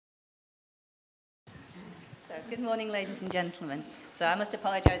So, good morning, ladies and gentlemen. So I must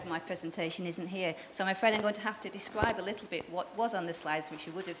apologise, my presentation isn't here. So I'm afraid I'm going to have to describe a little bit what was on the slides, which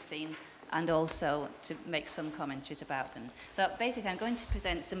you would have seen, and also to make some commentaries about them. So basically, I'm going to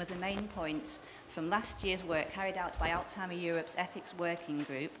present some of the main points from last year's work carried out by Alzheimer Europe's Ethics Working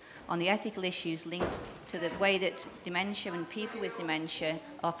Group on the ethical issues linked to the way that dementia and people with dementia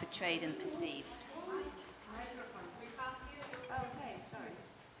are portrayed and perceived.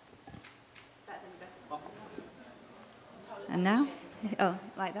 And now? Oh,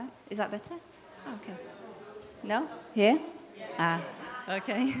 like that? Is that better? Okay. No? Here? Ah,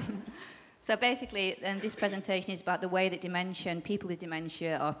 okay. So basically, this presentation is about the way that dementia and people with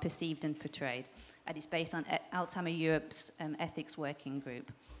dementia are perceived and portrayed. And it's based on Alzheimer Europe's Ethics Working Group.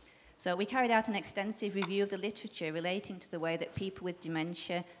 So we carried out an extensive review of the literature relating to the way that people with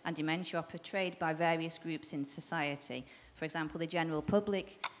dementia and dementia are portrayed by various groups in society. For example, the general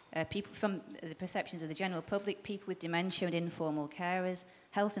public, people from the perceptions of the general public, people with dementia and informal carers,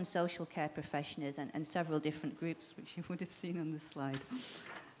 health and social care professionals, and several different groups, which you would have seen on the slide.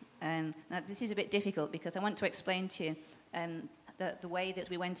 Now, this is a bit difficult because I want to explain to you the way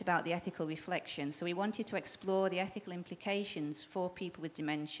that we went about the ethical reflection. So we wanted to explore the ethical implications for people with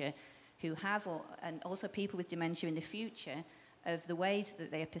dementia who have, and also people with dementia in the future, of the ways that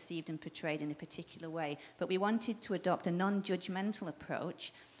they are perceived and portrayed in a particular way. But we wanted to adopt a non-judgmental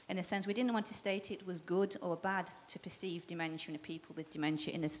approach. In a sense, we didn't want to state it was good or bad to perceive dementia and people with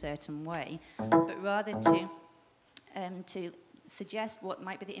dementia in a certain way, but rather to suggest what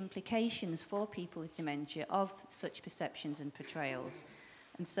might be the implications for people with dementia of such perceptions and portrayals.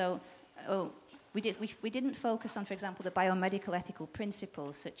 And so we didn't focus on, for example, the biomedical ethical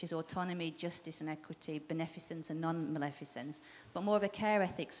principles such as autonomy, justice and equity, beneficence and non-maleficence, but more of a care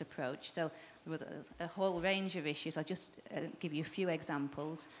ethics approach. So there was a whole range of issues. I'll just give you a few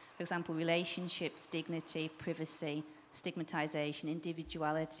examples. For example, relationships, dignity, privacy, stigmatization,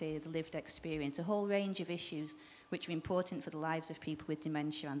 individuality, the lived experience, a whole range of issues which are important for the lives of people with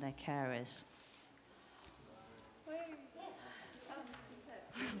dementia and their carers. Thank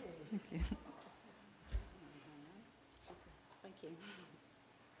you. Thank you.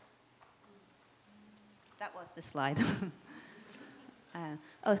 That was the slide.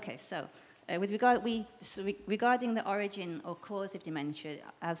 Okay, so regarding the origin or cause of dementia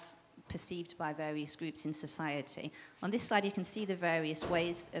as perceived by various groups in society, on this slide you can see the various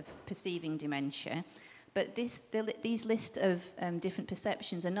ways of perceiving dementia, but these list of different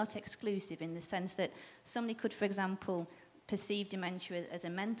perceptions are not exclusive in the sense that somebody could, for example, perceive dementia as a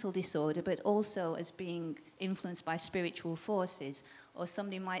mental disorder, but also as being influenced by spiritual forces, or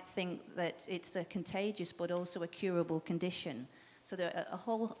somebody might think that it's a contagious but also a curable condition. So there are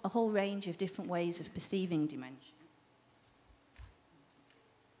a whole range of different ways of perceiving dementia.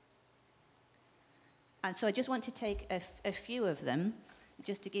 And so I just want to take a few of them,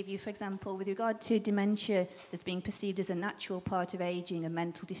 just to give you, for example, with regard to dementia as being perceived as a natural part of aging, a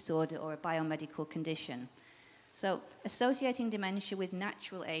mental disorder, or a biomedical condition. So associating dementia with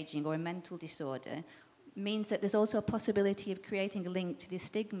natural aging or a mental disorder means that there's also a possibility of creating a link to the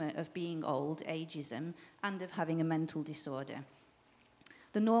stigma of being old, ageism, and of having a mental disorder.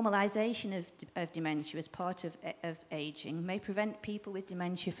 The normalization of dementia as part of aging may prevent people with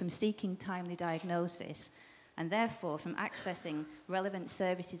dementia from seeking timely diagnosis and therefore from accessing relevant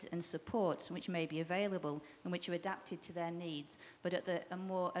services and support which may be available and which are adapted to their needs, but at a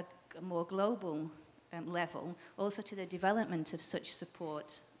more global level, also to the development of such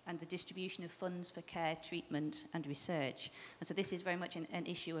support and the distribution of funds for care, treatment and research. And so this is very much an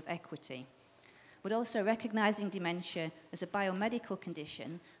issue of equity. But also recognising dementia as a biomedical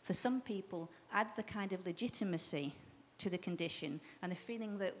condition, for some people, adds a kind of legitimacy to the condition and the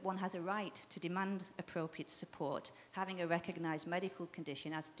feeling that one has a right to demand appropriate support, having a recognised medical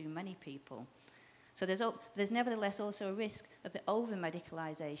condition, as do many people. So there's nevertheless also a risk of the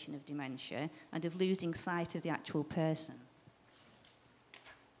over-medicalisation of dementia and of losing sight of the actual person.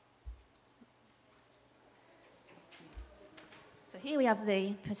 So here we have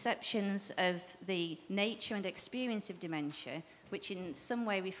the perceptions of the nature and experience of dementia, which in some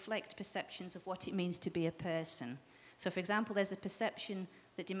way reflect perceptions of what it means to be a person. So for example, there's a perception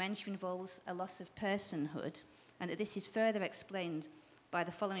that dementia involves a loss of personhood, and that this is further explained by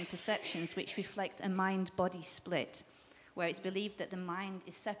the following perceptions which reflect a mind-body split, where it's believed that the mind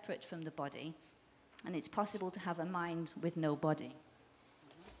is separate from the body, and it's possible to have a mind with no body.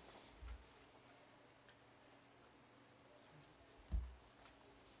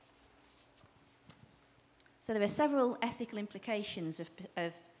 So there are several ethical implications of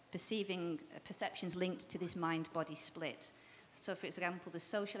perceiving perceptions linked to this mind-body split. So, for example, the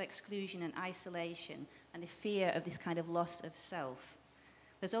social exclusion and isolation and the fear of this kind of loss of self.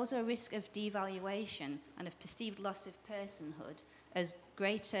 There's also a risk of devaluation and of perceived loss of personhood as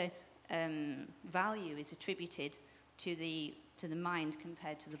greater value is attributed to the mind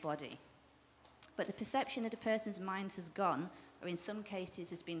compared to the body. But the perception that a person's mind has gone, or in some cases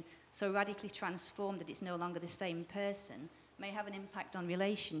has been so radically transformed that it's no longer the same person, may have an impact on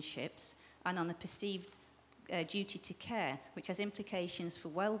relationships and on the perceived duty to care, which has implications for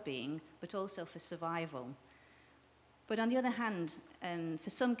well-being, but also for survival. But on the other hand, for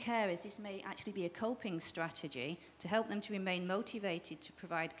some carers, this may actually be a coping strategy to help them to remain motivated to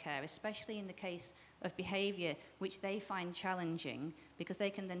provide care, especially in the case of behaviour which they find challenging, because they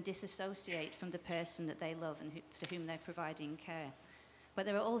can then disassociate from the person that they love and to whom they're providing care. But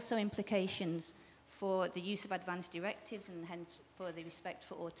there are also implications for the use of advanced directives and hence for the respect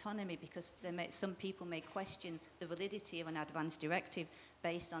for autonomy, because some people may question the validity of an advanced directive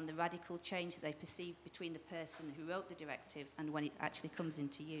based on the radical change that they perceive between the person who wrote the directive and when it actually comes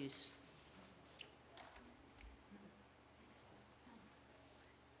into use.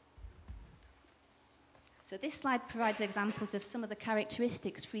 So this slide provides examples of some of the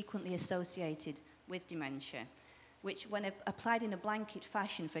characteristics frequently associated with dementia, which when applied in a blanket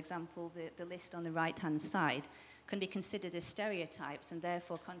fashion, for example, the list on the right-hand side, can be considered as stereotypes and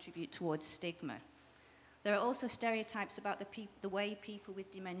therefore contribute towards stigma. There are also stereotypes about the way people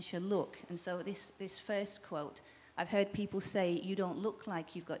with dementia look. And so this first quote, I've heard people say, "You don't look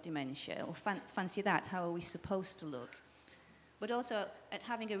like you've got dementia," or "Fancy that, how are we supposed to look?" But also at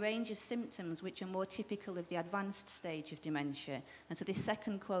having a range of symptoms which are more typical of the advanced stage of dementia. And so this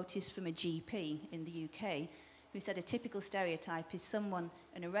second quote is from a GP in the UK, who said a typical stereotype is someone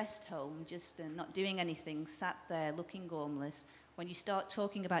in a rest home just not doing anything, sat there looking gormless. When you start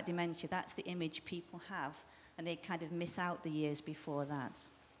talking about dementia, that's the image people have, and they kind of miss out the years before that.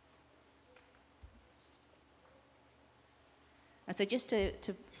 And so just to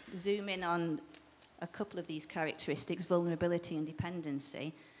zoom in on a couple of these characteristics, vulnerability and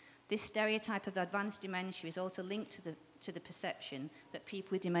dependency, this stereotype of advanced dementia is also linked to the perception that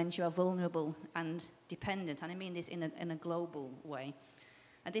people with dementia are vulnerable and dependent, and I mean this in a global way.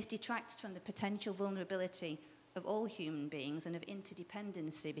 And this detracts from the potential vulnerability of all human beings and of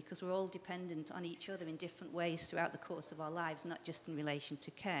interdependency, because we're all dependent on each other in different ways throughout the course of our lives, not just in relation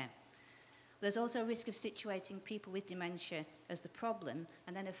to care. There's also a risk of situating people with dementia as the problem,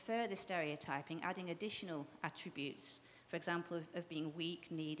 and then of further stereotyping, adding additional attributes, for example, of being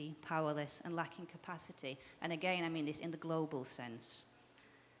weak, needy, powerless, and lacking capacity. And again, I mean this in the global sense.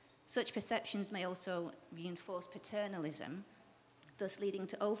 Such perceptions may also reinforce paternalism, thus leading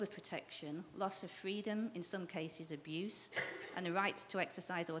to overprotection, loss of freedom, in some cases abuse, and the right to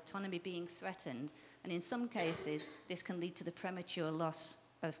exercise autonomy being threatened. And in some cases, this can lead to the premature loss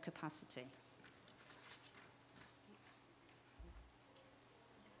of capacity.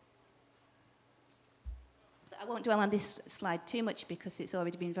 I won't dwell on this slide too much because it's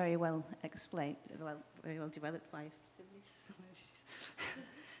already been very well explained, very well developed by Phyllis.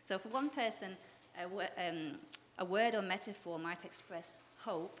 So for one person, a word or metaphor might express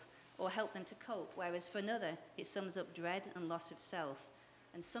hope or help them to cope, whereas for another, it sums up dread and loss of self.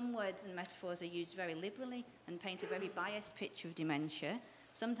 And some words and metaphors are used very liberally and paint a very biased picture of dementia.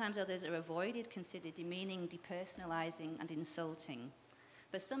 Sometimes others are avoided, considered demeaning, depersonalizing, and insulting.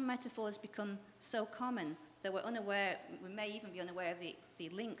 But some metaphors become so common that we may even be unaware of the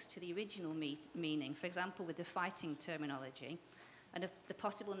links to the original meaning, for example, with the fighting terminology, and of the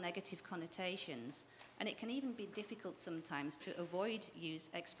possible negative connotations. And it can even be difficult sometimes to avoid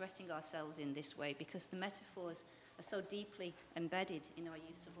expressing ourselves in this way because the metaphors are so deeply embedded in our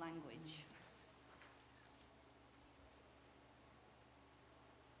use of language.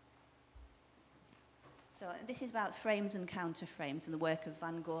 So this is about frames and counterframes and the work of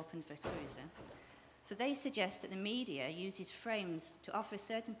Van Gorp and Verkruze. So they suggest that the media uses frames to offer a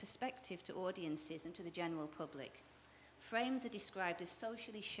certain perspective to audiences and to the general public. Frames are described as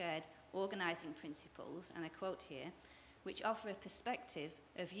socially shared organizing principles, and I quote here, which offer a perspective,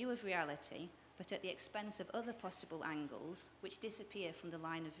 a view of reality, but at the expense of other possible angles which disappear from the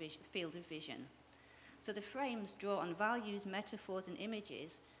line of field of vision. So the frames draw on values, metaphors, and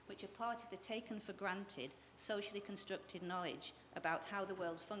images which are part of the taken for granted, socially constructed knowledge about how the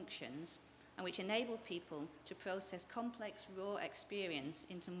world functions, and which enable people to process complex, raw experience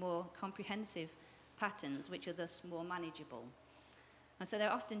into more comprehensive patterns, which are thus more manageable. And so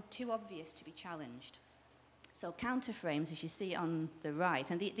they're often too obvious to be challenged. So counterframes, as you see on the right,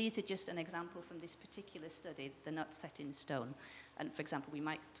 and these are just an example from this particular study, they're not set in stone. And for example, we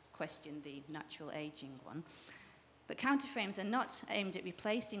might question the natural aging one. But counterframes are not aimed at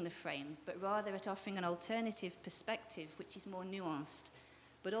replacing the frame, but rather at offering an alternative perspective which is more nuanced,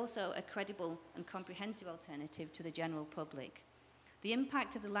 but also a credible and comprehensive alternative to the general public. The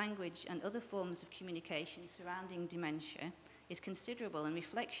impact of the language and other forms of communication surrounding dementia is considerable, and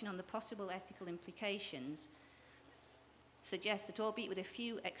reflection on the possible ethical implications suggests that, albeit with a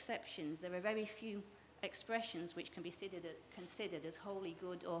few exceptions, there are very few expressions which can be considered as wholly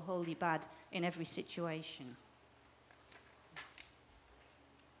good or wholly bad in every situation.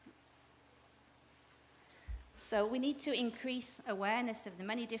 So we need to increase awareness of the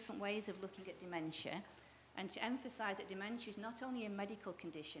many different ways of looking at dementia, and to emphasize that dementia is not only a medical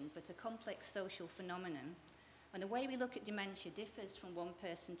condition, but a complex social phenomenon. And the way we look at dementia differs from one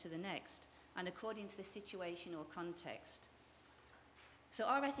person to the next, and according to the situation or context. So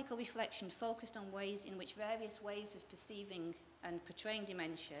our ethical reflection focused on ways in which various ways of perceiving and portraying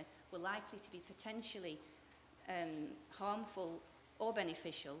dementia were likely to be potentially harmful or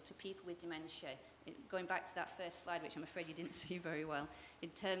beneficial to people with dementia. Going back to that first slide, which I'm afraid you didn't see very well, in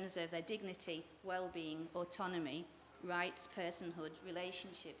terms of their dignity, well-being, autonomy, rights, personhood,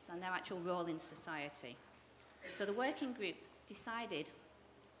 relationships, and their actual role in society. So the working group decided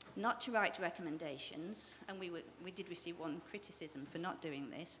not to write recommendations, and we did receive one criticism for not doing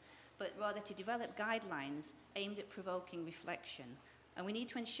this, but rather to develop guidelines aimed at provoking reflection. And we need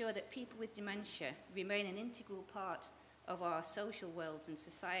to ensure that people with dementia remain an integral part of our social worlds and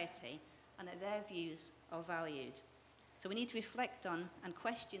society, and that their views are valued. So we need to reflect on and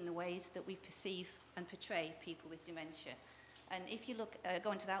question the ways that we perceive and portray people with dementia. And if you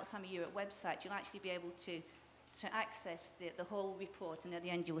go into the Alzheimer Europe website, you'll actually be able to access the whole report, and at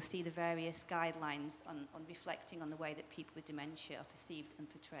the end you will see the various guidelines on reflecting on the way that people with dementia are perceived and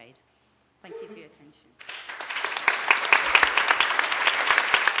portrayed. Thank you for your attention.